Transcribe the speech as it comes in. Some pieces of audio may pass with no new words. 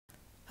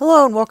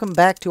Hello and welcome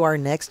back to our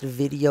next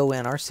video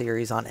in our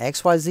series on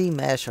XYZ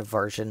Mesh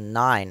version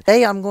 9.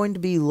 Today I'm going to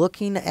be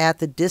looking at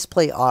the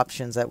display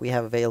options that we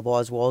have available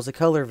as well as the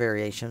color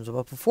variations.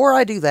 But before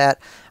I do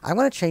that, I'm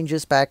going to change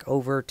this back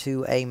over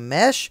to a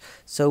mesh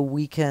so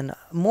we can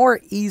more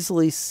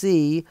easily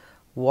see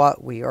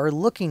what we are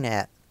looking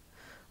at.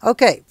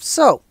 Okay,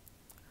 so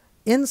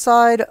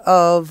inside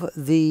of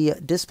the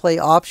display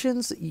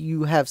options,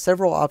 you have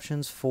several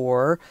options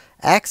for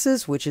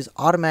axis, which is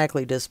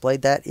automatically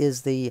displayed. That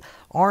is the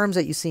arms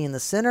that you see in the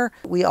center.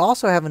 We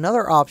also have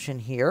another option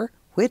here,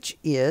 which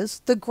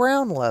is the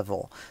ground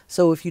level.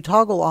 So if you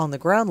toggle on the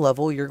ground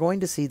level, you're going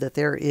to see that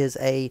there is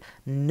a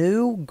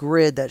new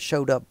grid that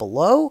showed up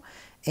below,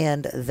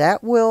 and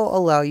that will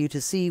allow you to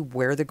see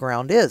where the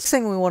ground is. Next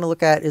thing we want to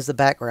look at is the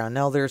background.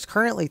 Now there's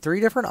currently 3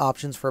 different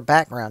options for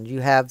background. You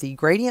have the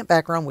gradient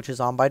background, which is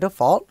on by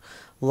default,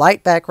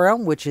 light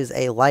background, which is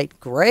a light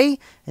gray,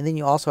 and then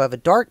you also have a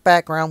dark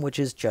background, which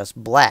is just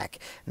black.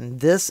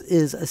 And this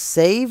is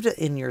saved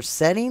in your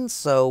settings,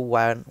 so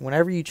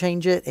whenever you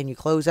change it and you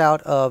close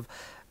out of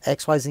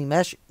XYZ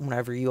Mesh,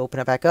 whenever you open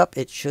it back up,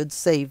 it should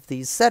save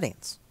these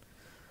settings.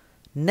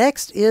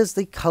 Next is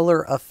the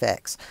color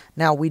effects.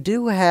 Now we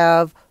do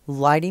have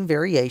lighting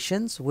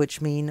variations,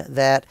 which mean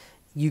that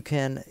you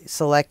can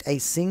select a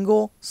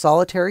single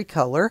solitary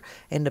color,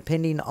 and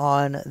depending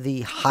on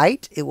the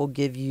height, it will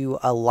give you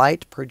a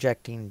light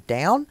projecting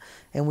down.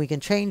 And we can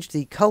change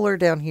the color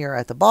down here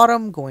at the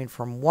bottom, going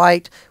from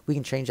white. We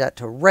can change that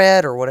to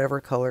red or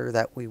whatever color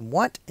that we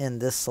want in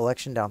this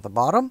selection down at the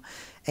bottom.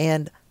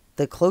 And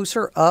the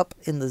closer up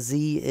in the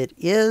Z it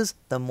is,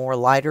 the more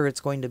lighter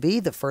it's going to be.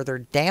 The further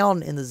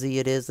down in the Z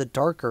it is, the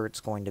darker it's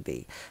going to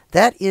be.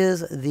 That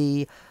is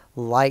the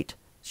light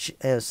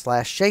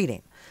slash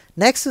shading.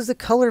 Next is the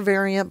color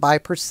variant by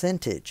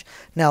percentage.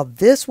 Now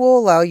this will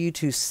allow you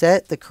to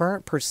set the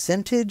current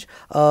percentage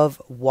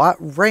of what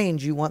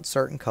range you want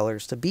certain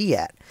colors to be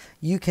at.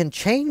 You can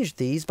change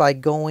these by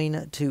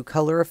going to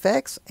color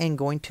effects and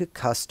going to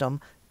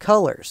custom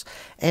colors.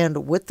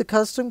 And with the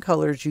custom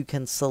colors, you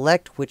can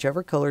select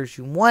whichever colors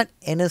you want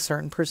in a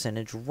certain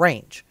percentage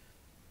range.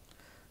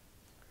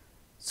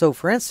 So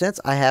for instance,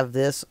 I have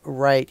this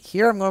right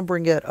here. I'm going to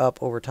bring it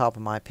up over top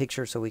of my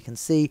picture so we can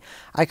see.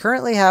 I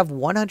currently have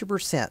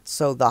 100%.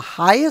 So the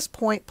highest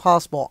point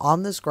possible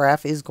on this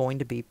graph is going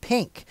to be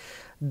pink.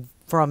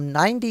 From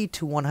 90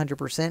 to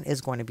 100%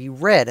 is going to be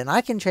red, and I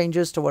can change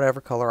this to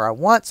whatever color I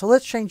want. So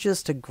let's change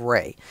this to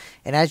gray.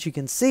 And as you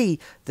can see,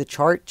 the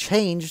chart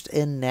changed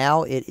and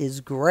now it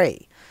is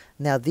gray.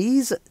 Now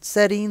these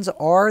settings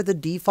are the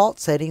default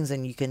settings,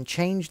 and you can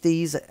change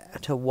these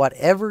to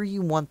whatever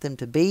you want them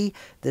to be.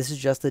 This is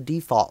just the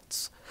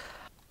defaults.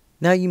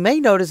 Now you may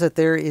notice that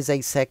there is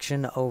a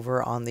section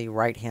over on the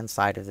right hand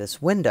side of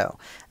this window.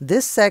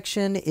 This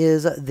section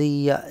is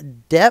the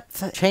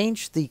depth.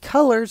 Change the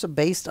colors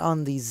based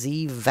on the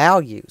Z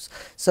values.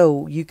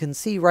 So you can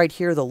see right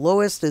here the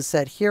lowest is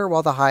set here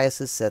while the highest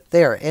is set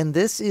there. And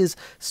this is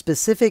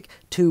specific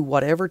to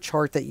whatever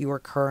chart that you are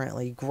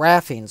currently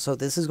graphing. So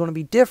this is going to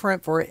be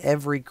different for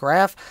every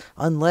graph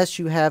unless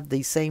you have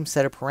the same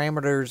set of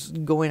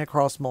parameters going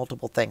across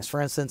multiple things. For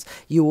instance,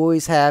 you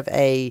always have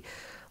a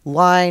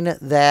line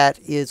that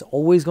is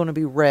always going to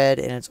be red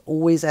and it's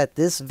always at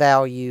this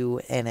value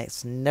and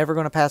it's never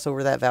going to pass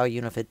over that value,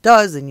 and if it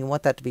does, then you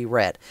want that to be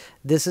red.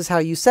 This is how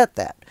you set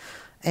that.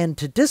 And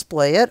to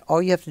display it,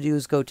 all you have to do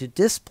is go to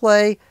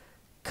display,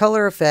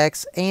 color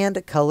effects,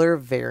 and color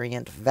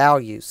variant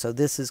values. So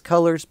this is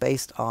colors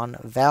based on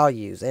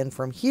values, and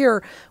from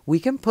here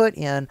we can put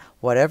in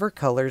whatever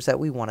colors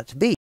that we want it to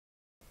be.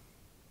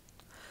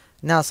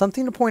 Now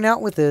something to point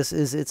out with this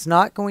is it's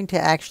not going to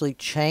actually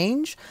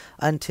change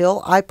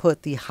until I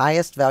put the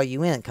highest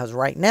value in, because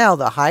right now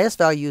the highest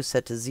value is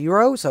set to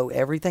 0, so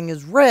everything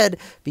is red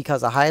because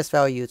the highest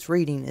value it's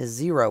reading is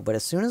 0. But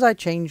as soon as I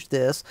change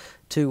this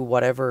to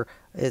whatever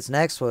is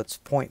next, so it's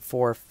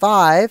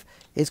 0.45,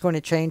 it's going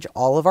to change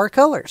all of our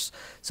colors.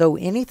 So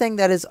anything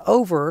that is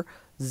over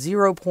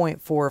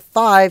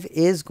 0.45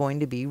 is going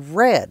to be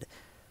red.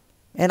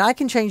 And I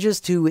can change this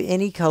to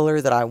any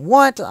color that I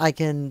want. I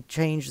can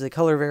change the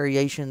color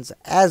variations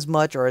as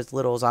much or as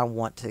little as I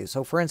want to.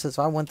 So for instance,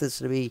 I want this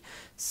to be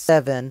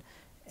 7,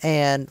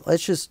 and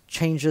let's just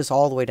change this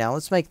all the way down.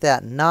 Let's make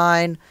that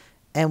 9,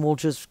 and we'll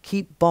just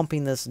keep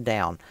bumping this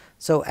down.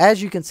 So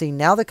as you can see,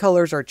 now the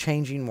colors are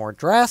changing more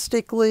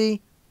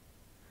drastically.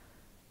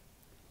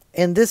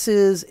 And this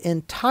is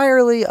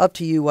entirely up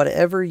to you,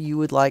 whatever you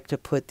would like to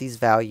put these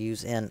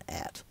values in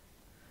at.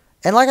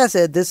 And like I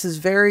said, this is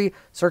very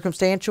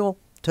circumstantial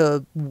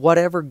to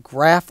whatever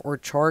graph or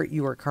chart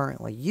you are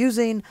currently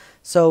using.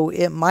 So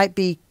it might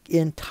be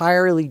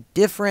entirely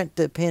different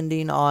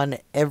depending on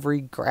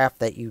every graph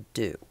that you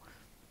do.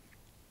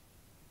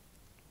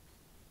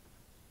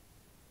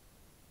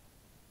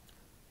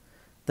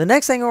 The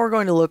next thing we're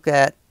going to look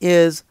at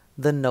is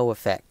the no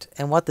effect.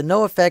 And what the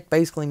no effect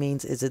basically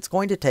means is it's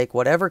going to take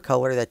whatever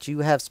color that you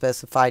have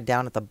specified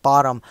down at the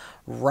bottom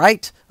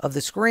right of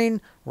the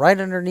screen, right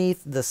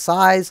underneath the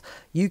size.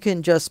 You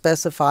can just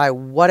specify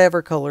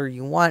whatever color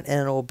you want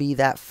and it will be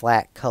that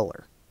flat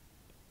color.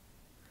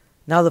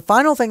 Now the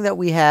final thing that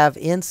we have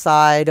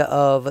inside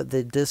of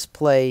the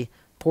display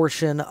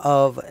portion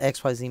of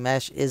XYZ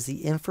Mesh is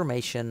the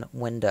information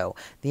window.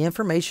 The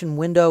information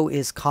window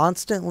is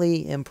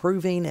constantly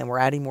improving and we're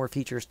adding more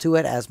features to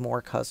it as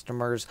more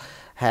customers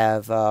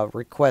have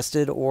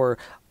requested or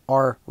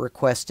are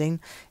requesting.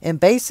 And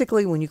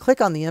basically when you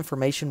click on the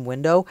information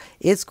window,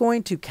 it's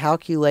going to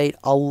calculate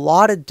a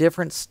lot of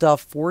different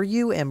stuff for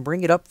you and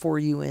bring it up for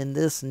you in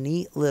this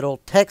neat little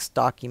text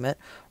document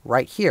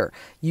right here.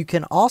 You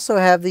can also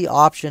have the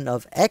option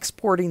of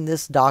exporting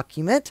this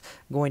document,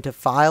 going to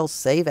File,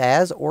 Save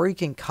As, or you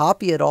can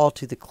copy it all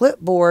to the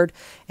clipboard.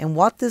 And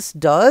what this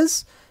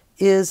does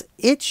is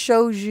it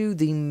shows you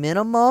the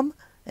minimum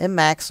and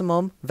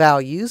maximum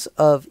values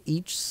of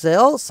each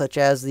cell, such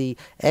as the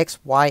X,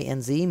 Y,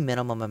 and Z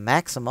minimum and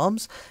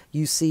maximums.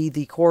 You see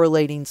the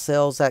correlating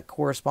cells that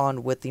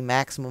correspond with the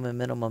maximum and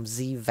minimum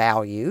Z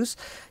values.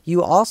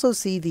 You also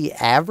see the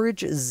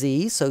average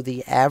Z, so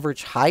the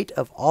average height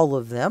of all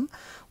of them.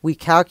 We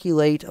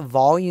calculate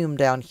volume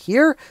down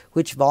here,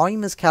 which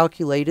volume is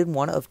calculated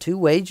one of two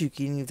ways. You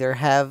can either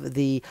have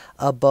the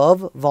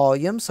above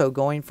volume, so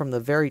going from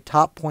the very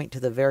top point to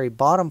the very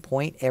bottom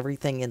point,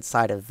 everything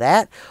inside of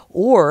that,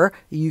 or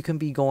you can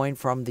be going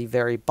from the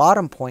very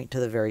bottom point to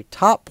the very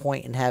top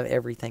point and have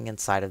everything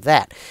inside of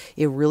that.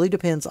 It really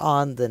depends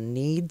on the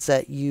needs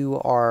that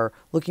you are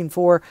looking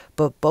for,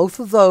 but both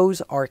of those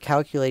are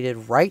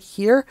calculated right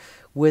here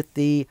with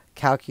the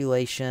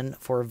calculation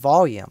for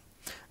volume.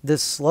 The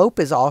slope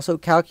is also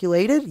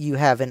calculated. You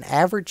have an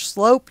average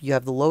slope, you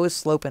have the lowest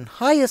slope and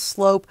highest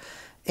slope,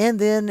 and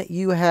then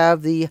you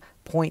have the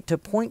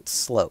point-to-point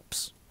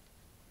slopes.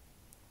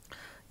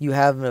 You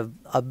have an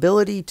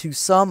ability to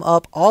sum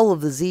up all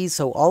of the z's,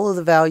 so all of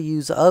the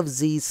values of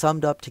z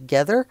summed up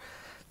together,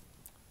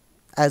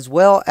 as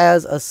well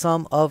as a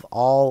sum of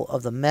all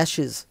of the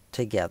meshes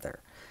together.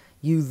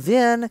 You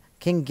then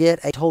can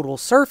get a total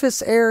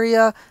surface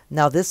area.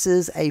 Now this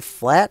is a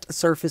flat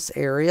surface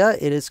area.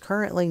 It is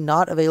currently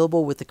not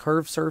available with the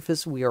curved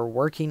surface. We are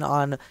working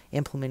on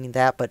implementing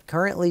that, but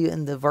currently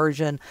in the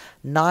version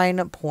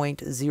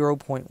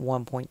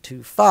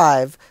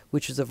 9.0.1.25,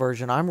 which is the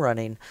version I'm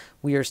running,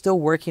 we are still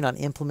working on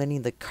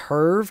implementing the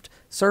curved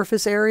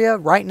surface area.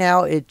 Right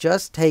now it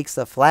just takes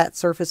the flat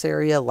surface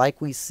area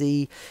like we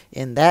see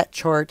in that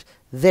chart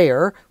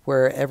there,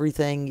 where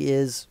everything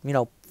is,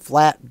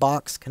 flat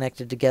box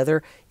connected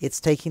together. It's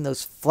taking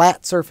those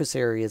flat surface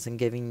areas and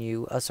giving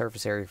you a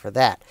surface area for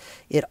that.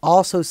 It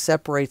also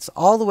separates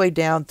all the way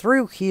down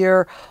through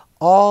here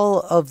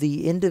all of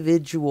the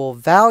individual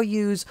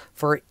values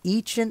for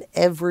each and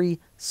every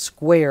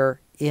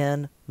square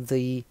in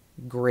the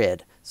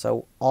grid.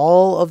 So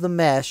all of the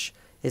mesh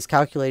is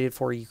calculated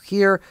for you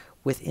here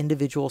with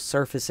individual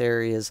surface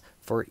areas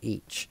for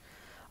each.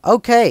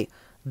 Okay.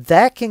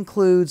 That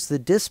concludes the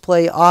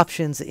display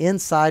options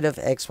inside of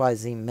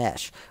XYZ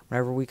Mesh.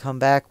 Whenever we come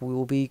back, we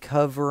will be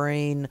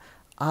covering,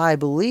 I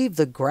believe,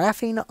 the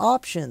graphing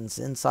options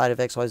inside of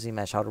XYZ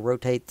Mesh. How to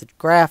rotate the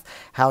graph,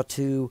 how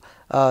to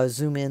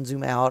zoom in,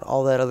 zoom out,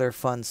 all that other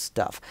fun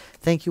stuff.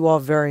 Thank you all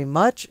very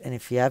much. And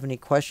if you have any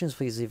questions,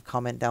 please leave a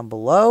comment down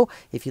below.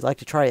 If you'd like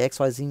to try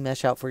XYZ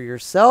Mesh out for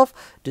yourself,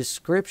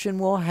 description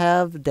will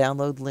have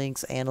download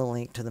links and a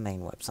link to the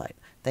main website.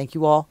 Thank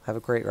you all. Have a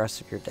great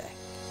rest of your day.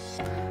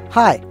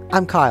 Hi,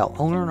 I'm Kyle,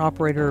 owner and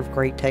operator of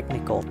Great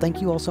Technical.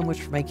 Thank you all so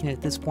much for making it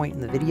at this point in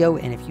the video,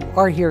 and if you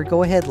are here,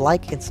 go ahead,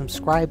 like and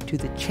subscribe to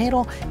the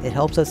channel. It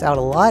helps us out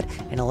a lot,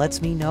 and it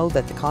lets me know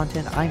that the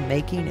content I'm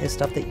making is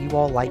stuff that you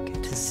all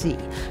like to see.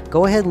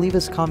 Go ahead, leave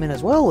us a comment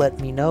as well. Let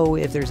me know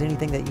if there's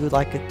anything that you would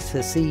like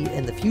to see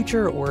in the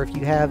future, or if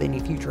you have any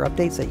future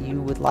updates that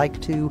you would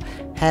like to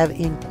have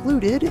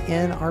included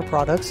in our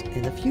products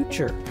in the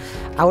future.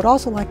 I would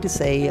also like to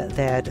say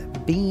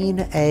that being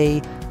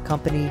a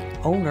company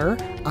owner,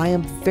 I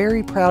am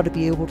very proud to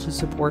be able to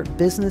support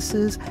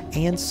businesses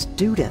and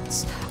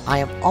students. I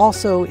am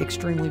also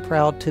extremely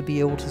proud to be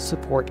able to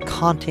support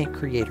content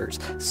creators.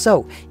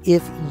 So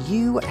if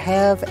you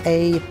have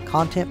a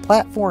content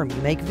platform, you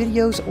make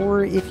videos,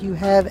 or if you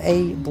have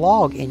a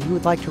blog and you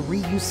would like to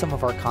reuse some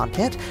of our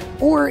content,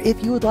 or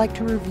if you would like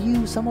to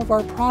review some of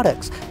our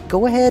products,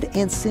 go ahead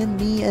and send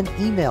me an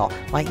email.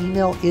 My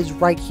email is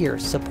right here,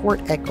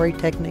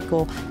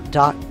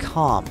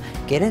 support@greattechnical.com.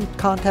 Get in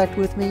contact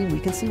with me. We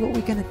can see what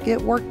we can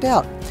get worked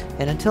out.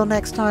 And until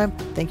next time,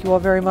 thank you all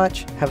very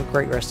much. Have a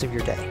great rest of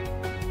your day.